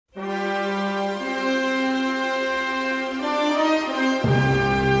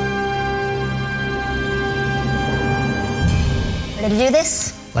do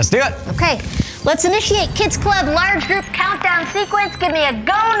this? Let's do it. Okay, let's initiate Kids Club large group countdown sequence. Give me a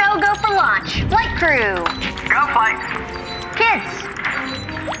go, no go for launch. Flight crew. Go flight. Kids.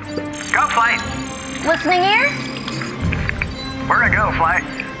 Go flight. Listening ear. We're a go flight.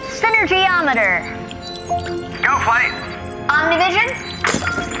 Synergyometer. Go flight. Omnivision.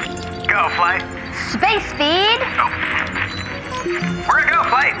 Go flight. Space feed. Oh. We're a go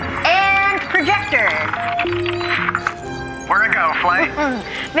flight. And projector. We're a go flight.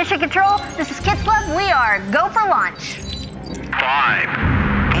 Mission Control, this is Kids Club. We are go for launch. 5,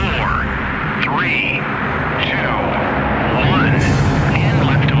 4, 3, 2, 1, and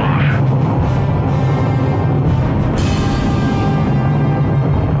liftoff.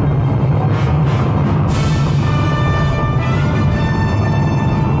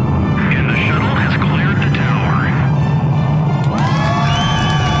 And the shuttle has cleared the tower.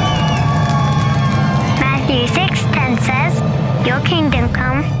 Matthew 6:10 says, "Your kingdom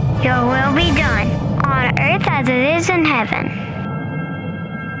come, your will be done, on earth as it is in heaven."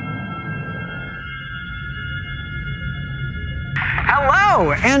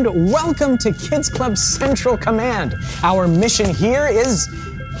 Hello, and welcome to Kids Club Central Command. Our mission here is,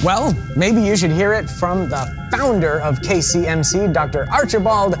 well, maybe you should hear it from the founder of KCMC, Dr.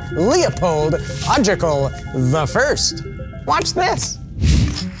 Archibald Leopold Ogical I. Watch this.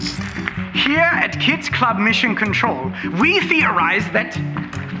 Here at Kids Club Mission Control, we theorize that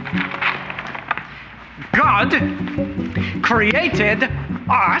God created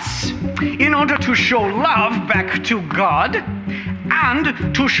us in order to show love back to God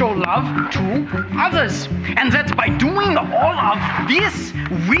and to show love to others. And that by doing all of this,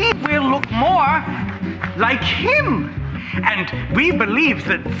 we will look more like Him. And we believe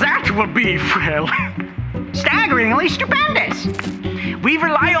that that will be, well, staggeringly stupendous. We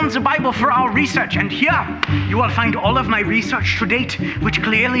rely on the Bible for our research, and here you will find all of my research to date, which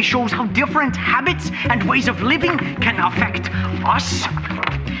clearly shows how different habits and ways of living can affect us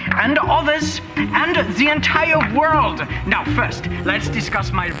and others and the entire world. Now first, let's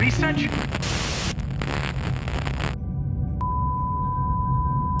discuss my research.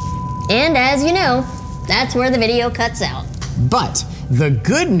 And as you know, that's where the video cuts out. But the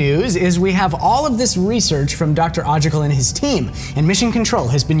good news is we have all of this research from Dr. Ogical and his team, and Mission Control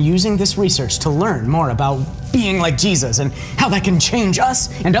has been using this research to learn more about being like Jesus and how that can change us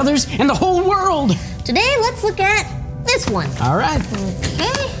and others and the whole world. Today, let's look at this one. All right.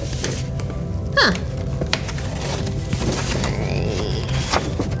 Okay. Huh.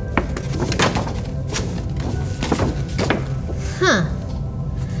 Huh.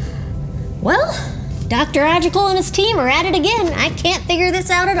 Well, Dr. Ogical and his team are at it again. I can't figure this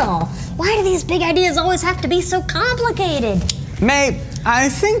out at all. Why do these big ideas always have to be so complicated? May, I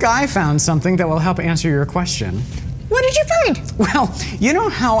think I found something that will help answer your question. What did you find? Well, you know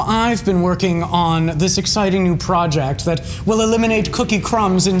how I've been working on this exciting new project that will eliminate cookie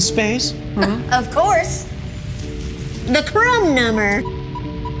crumbs in space? Of course. The crumb number.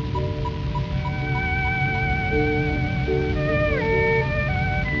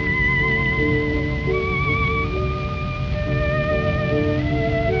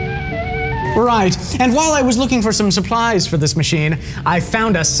 Right, and while I was looking for some supplies for this machine, I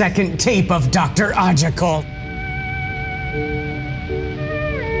found a second tape of Dr. Ogical.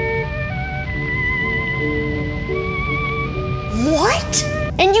 What?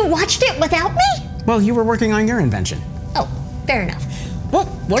 And you watched it without me? Well, you were working on your invention. Oh, fair enough. Well,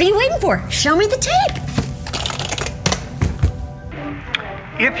 what are you waiting for? Show me the tape.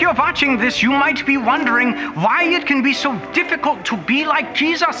 If you're watching this, you might be wondering why it can be so difficult to be like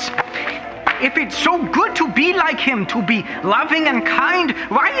Jesus. If it's so good to be like Him, to be loving and kind,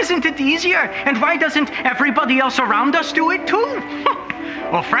 why isn't it easier? And why doesn't everybody else around us do it too?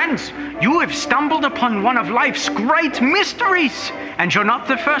 Well, friends, you have stumbled upon one of life's great mysteries, and you're not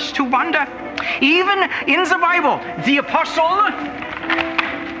the first to wonder. Even in the Bible, the Apostle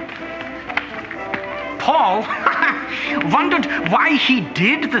Paul wondered why he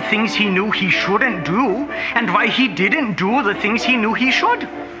did the things he knew he shouldn't do, and why he didn't do the things he knew he should.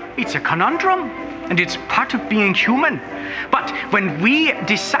 It's a conundrum, and it's part of being human. But when we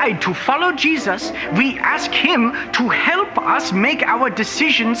decide to follow Jesus, we ask Him to help us make our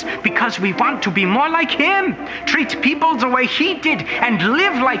decisions because we want to be more like Him, treat people the way He did, and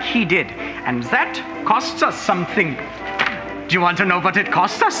live like He did. And that costs us something. Do you want to know what it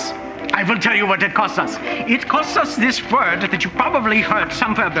costs us? I will tell you what it costs us. It costs us this word that you probably heard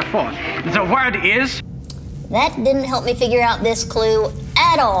somewhere before. The word is... That didn't help me figure out this clue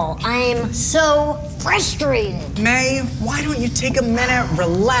at all. I'm so frustrated. May, why don't you take a minute,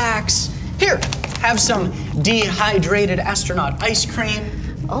 relax? Here, have some dehydrated astronaut ice cream,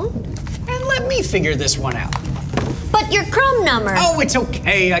 Oh, and let me figure this one out. but your crumb number. Oh, it's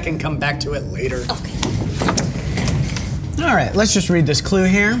okay. I can come back to it later. Okay. All right, let's just read this clue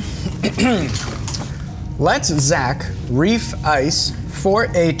here. Let's Zach reef ice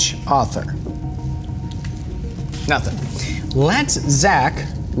 4-H author. Nothing. Let's Zach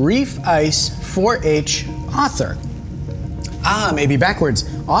reef ice 4-H author. Ah, maybe backwards.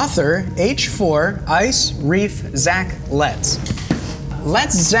 Author H4 ice reef Zach let's.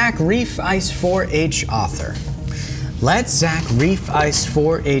 Let's Zach reef ice 4-H author. Let's Zach reef ice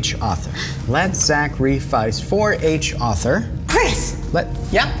 4-H author. Let's Zach reef ice 4-H author. Chris,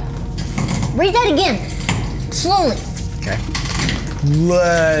 Yeah. read that again. Slowly. Okay.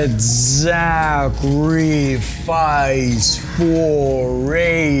 Let's Zach reef ice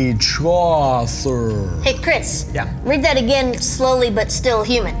 4-H author. Hey, Chris. Yeah. Read that again slowly but still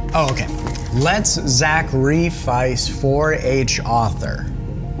human. Oh, okay. Let's Zach reef ice 4-H author.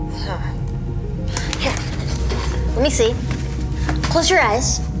 Here. Let me see. Close your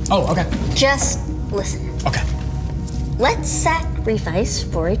eyes. Oh, okay. Just listen. Okay. Let's sacrifice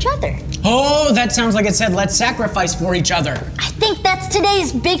for each other. Oh, that sounds like it said let's sacrifice for each other. I think that's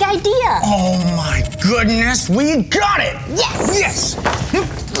today's big idea. Oh my goodness, we got it! Yes. Yes!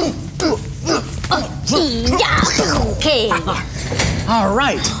 Okay. All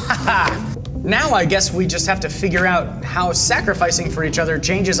right. Now I guess we just have to figure out how sacrificing for each other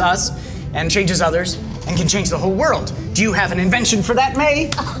changes us and changes others and can change the whole world. Do you have an invention for that, May?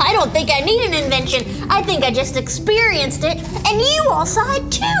 I don't think I need an invention. I think I just experienced it, and you all saw it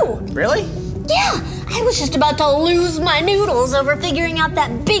too. Really? Yeah, I was just about to lose my noodles over figuring out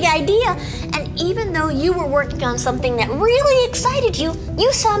that big idea. And even though you were working on something that really excited you,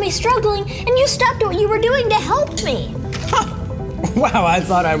 you saw me struggling and you stopped what you were doing to help me. Wow, I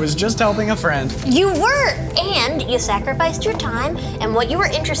thought I was just helping a friend. You were, and you sacrificed your time and what you were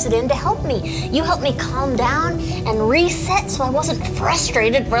interested in to help me. You helped me calm down and reset so I wasn't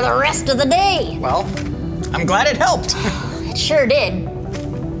frustrated for the rest of the day. Well, I'm glad it helped. It sure did.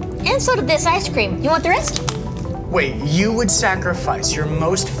 And so did this ice cream. You want the rest? Wait, you would sacrifice your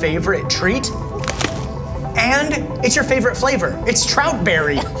most favorite treat? And it's your favorite flavor. It's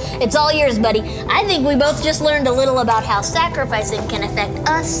troutberry. It's all yours, buddy. I think we both just learned a little about how sacrificing can affect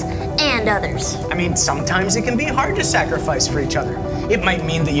us and others. I mean, sometimes it can be hard to sacrifice for each other. It might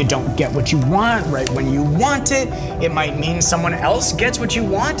mean that you don't get what you want right when you want it. It might mean someone else gets what you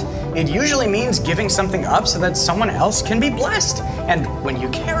want. It usually means giving something up so that someone else can be blessed. And when you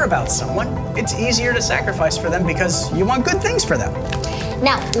care about someone, it's easier to sacrifice for them because you want good things for them.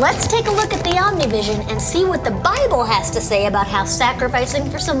 Now, let's take a look at the Omnivision and see what the Bible has to say about how sacrificing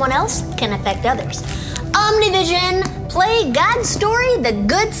for someone else can affect others. Omnivision, play God's story, The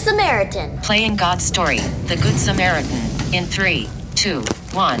Good Samaritan. Playing God's story, The Good Samaritan, in 3, 2,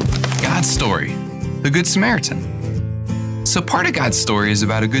 1. God's story, the Good Samaritan. So part of God's story is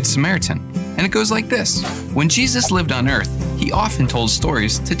about a Good Samaritan, and it goes like this. When Jesus lived on earth, he often told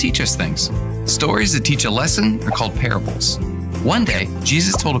stories to teach us things. Stories that teach a lesson are called parables. One day,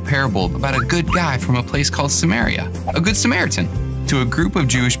 Jesus told a parable about a good guy from a place called Samaria, a Good Samaritan, to a group of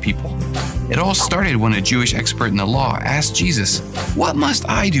Jewish people. It all started when a Jewish expert in the law asked Jesus, "What must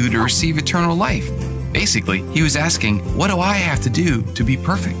I do to receive eternal life?" Basically, he was asking, what do I have to do to be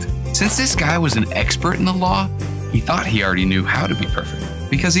perfect? Since this guy was an expert in the law, he thought he already knew how to be perfect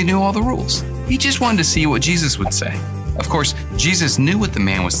because he knew all the rules. He just wanted to see what Jesus would say. Of course, Jesus knew what the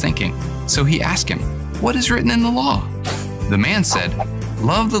man was thinking, so he asked him, "What is written in the law?" The man said,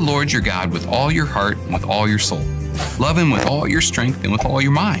 "Love the Lord your God with all your heart and with all your soul. Love him with all your strength and with all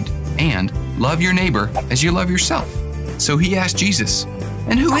your mind. And love your neighbor as you love yourself." So he asked Jesus,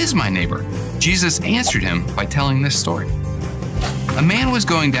 "And who is my neighbor?" Jesus answered him by telling this story. A man was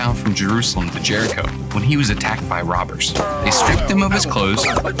going down from Jerusalem to Jericho when he was attacked by robbers. They stripped him of his clothes,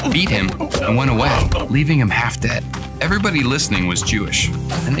 beat him, and went away, leaving him half dead. Everybody listening was Jewish,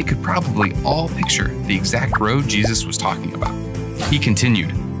 and they could probably all picture the exact road Jesus was talking about. He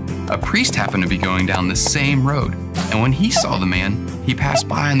continued, "A priest happened to be going down the same road, and when he saw the man, he passed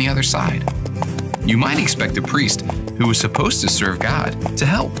by on the other side." You might expect a priest who was supposed to serve God to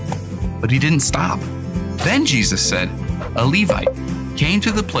help, but he didn't stop. Then Jesus said, a Levite came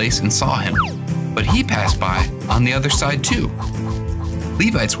to the place and saw him, but he passed by on the other side too.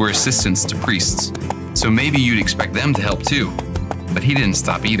 Levites were assistants to priests, so maybe you'd expect them to help too, but he didn't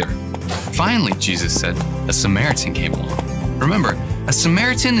stop either. Finally, Jesus said, a Samaritan came along. Remember, a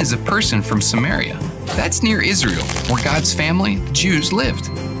Samaritan is a person from Samaria. That's near Israel, where God's family, the Jews, lived.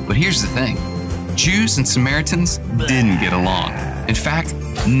 But here's the thing. Jews and Samaritans didn't get along. In fact,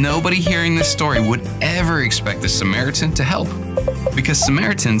 Nobody hearing this story would ever expect the Samaritan to help, because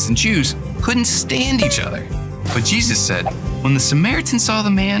Samaritans and Jews couldn't stand each other. But Jesus said, when the Samaritan saw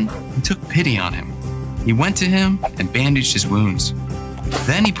the man, he took pity on him. He went to him and bandaged his wounds.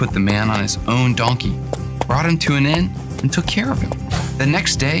 Then he put the man on his own donkey, brought him to an inn, and took care of him. The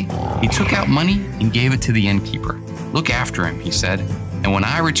next day, he took out money and gave it to the innkeeper. Look after him, he said, and when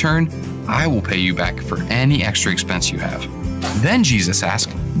I return, I will pay you back for any extra expense you have. Then Jesus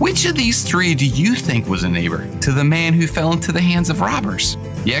asked, which of these three do you think was a neighbor to the man who fell into the hands of robbers?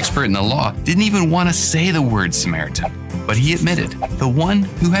 The expert in the law didn't even want to say the word Samaritan, but he admitted, the one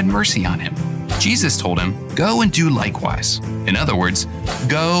who had mercy on him. Jesus told him, go and do likewise. In other words,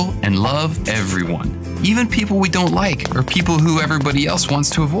 go and love everyone, even people we don't like or people who everybody else wants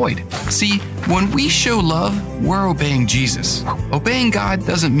to avoid. See, when we show love, we're obeying Jesus. Obeying God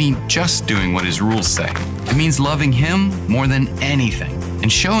doesn't mean just doing what his rules say. It means loving him more than anything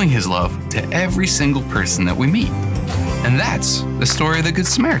and showing his love to every single person that we meet. And that's the story of the Good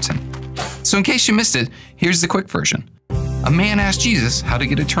Samaritan. So in case you missed it, here's the quick version. A man asked Jesus how to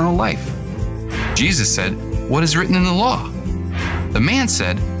get eternal life. Jesus said, what is written in the law? The man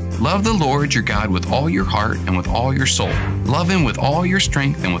said, love the Lord your God with all your heart and with all your soul. Love him with all your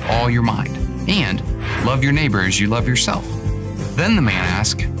strength and with all your mind. And love your neighbor as you love yourself. Then the man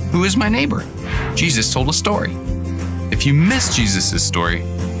asked, who is my neighbor? Jesus told a story. If you missed Jesus' story,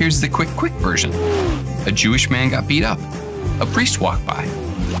 here's the quick version. A Jewish man got beat up. A priest walked by.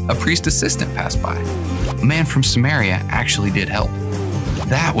 A priest assistant passed by. A man from Samaria actually did help.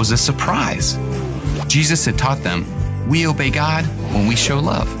 That was a surprise. Jesus had taught them, we obey God when we show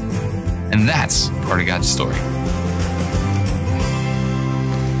love. And that's part of God's story.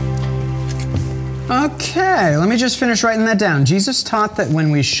 Okay, let me just finish writing that down. Jesus taught that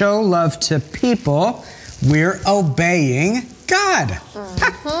when we show love to people, we're obeying God.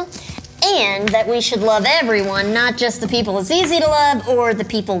 And that we should love everyone, not just the people it's easy to love or the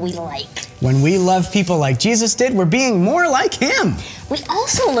people we like. When we love people like Jesus did, we're being more like him. We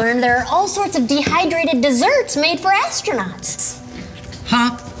also learned there are all sorts of dehydrated desserts made for astronauts.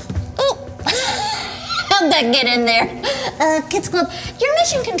 Huh? Oh, how'd that get in there? Kids Club, your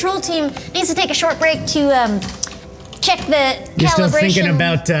mission control team needs to take a short break to check the calibration. You're still thinking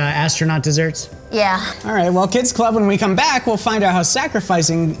about astronaut desserts? Yeah. All right, well, Kids Club, when we come back, we'll find out how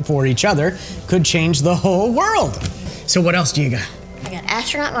sacrificing for each other could change the whole world. So what else do you got? I got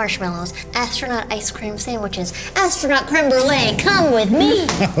astronaut marshmallows, astronaut ice cream sandwiches, astronaut creme brulee. Come with me.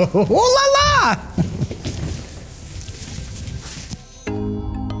 Ooh la la!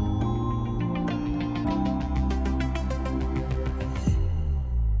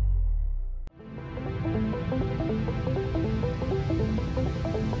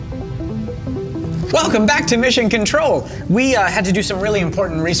 Welcome back to Mission Control. We had to do some really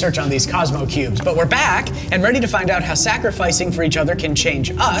important research on these Cosmo cubes, but we're back and ready to find out how sacrificing for each other can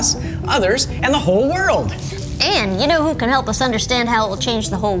change us, others, and the whole world. And you know who can help us understand how it will change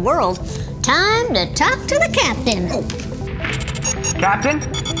the whole world? Time to talk to the captain. Oh. Captain?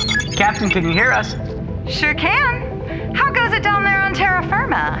 Captain, can you hear us? Sure can. How goes it down there on terra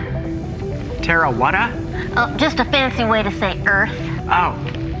firma? Terra whata? Oh, just a fancy way to say Earth. Oh,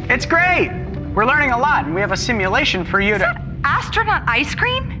 it's great. We're learning a lot, and we have a simulation for you to... Astronaut ice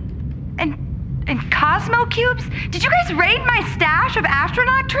cream? And Cosmo cubes? Did you guys raid my stash of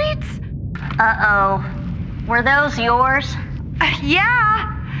astronaut treats? Uh-oh. Were those yours?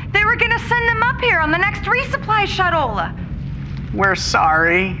 Yeah. They were gonna send them up here on the next resupply shuttle. We're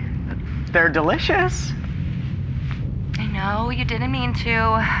sorry. They're delicious. I know, you didn't mean to.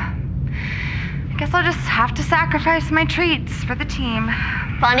 I guess I'll just have to sacrifice my treats for the team.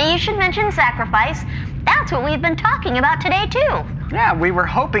 Funny you should mention sacrifice. That's what we've been talking about today, too. Yeah, we were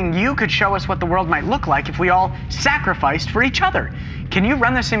hoping you could show us what the world might look like if we all sacrificed for each other. Can you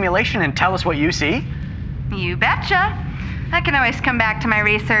run the simulation and tell us what you see? You betcha. I can always come back to my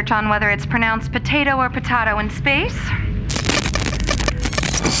research on whether it's pronounced potato or potato in space.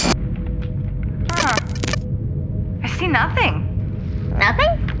 Huh. I see nothing.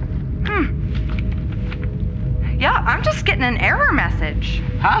 Nothing? Yeah, I'm just getting an error message.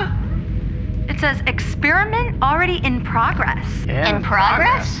 Huh? It says experiment already in progress. In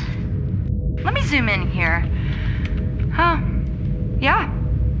progress? Let me zoom in here. Huh. Yeah.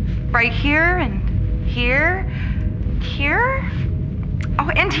 Right here and here. Here.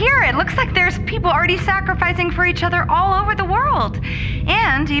 Oh, and here. It looks like there's people already sacrificing for each other all over the world.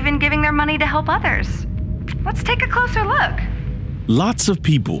 And even giving their money to help others. Let's take a closer look. Lots of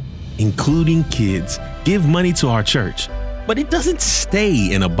people, including kids, give money to our church. but it doesn't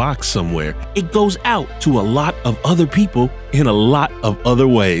stay in a box somewhere. It goes out to a lot of other people in a lot of other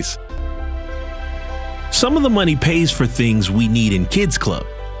ways. Some of the money pays for things we need in Kids Club: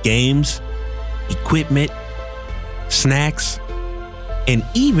 games, equipment, snacks, and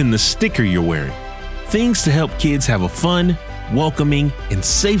even the sticker you're wearing. Things to help kids have a fun, welcoming, and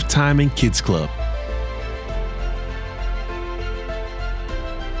safe time in Kids Club.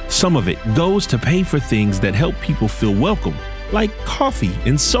 Some of it goes to pay for things that help people feel welcome, like coffee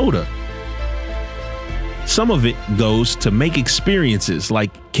and soda. Some of it goes to make experiences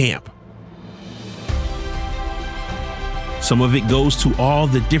like camp. Some of it goes to all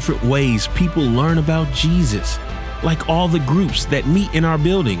the different ways people learn about Jesus, like all the groups that meet in our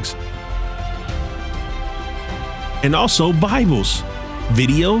buildings. And also Bibles,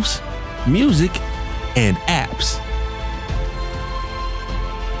 videos, music, and apps.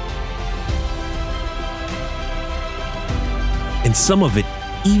 And some of it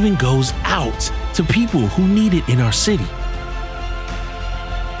even goes out to people who need it in our city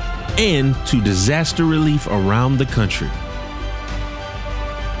and to disaster relief around the country.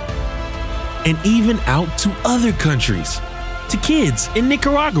 And even out to other countries, to kids in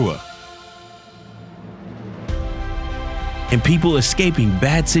Nicaragua. And people escaping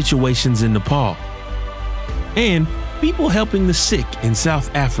bad situations in Nepal. And people helping the sick in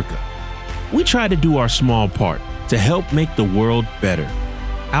South Africa. We try to do our small part to help make the world better,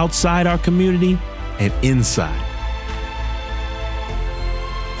 outside our community and inside.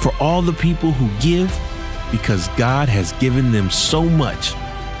 For all the people who give because God has given them so much,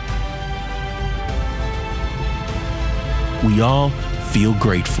 we all feel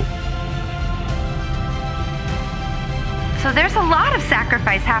grateful. So there's a lot of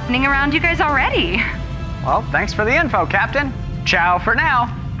sacrifice happening around you guys already. Well, thanks for the info, Captain. Ciao for now.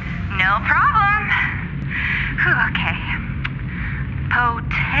 No problem. Okay.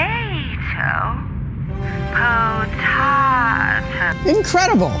 Potato. Potato.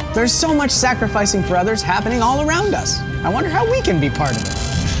 Incredible! There's so much sacrificing for others happening all around us. I wonder how we can be part of it.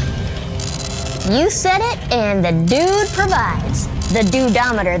 You said it, and the dude provides. The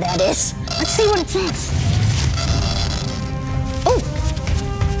dudometer, that is. Let's see what it says. Oh!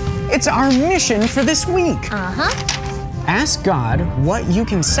 It's our mission for this week. Uh-huh. Ask God what you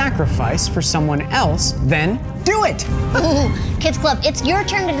can sacrifice for someone else, then do it. Ooh, Kids Club, it's your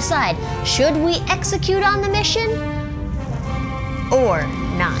turn to decide. Should we execute on the mission or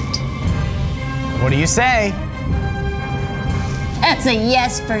not? What do you say? That's a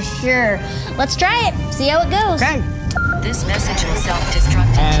yes for sure. Let's try it. See how it goes. Okay. This message will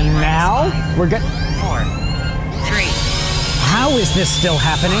self-destruct in And T-minus now 5, we're good. 4, 3. How is this still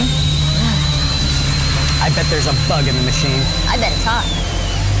happening? I bet there's a bug in the machine. I bet it's hot.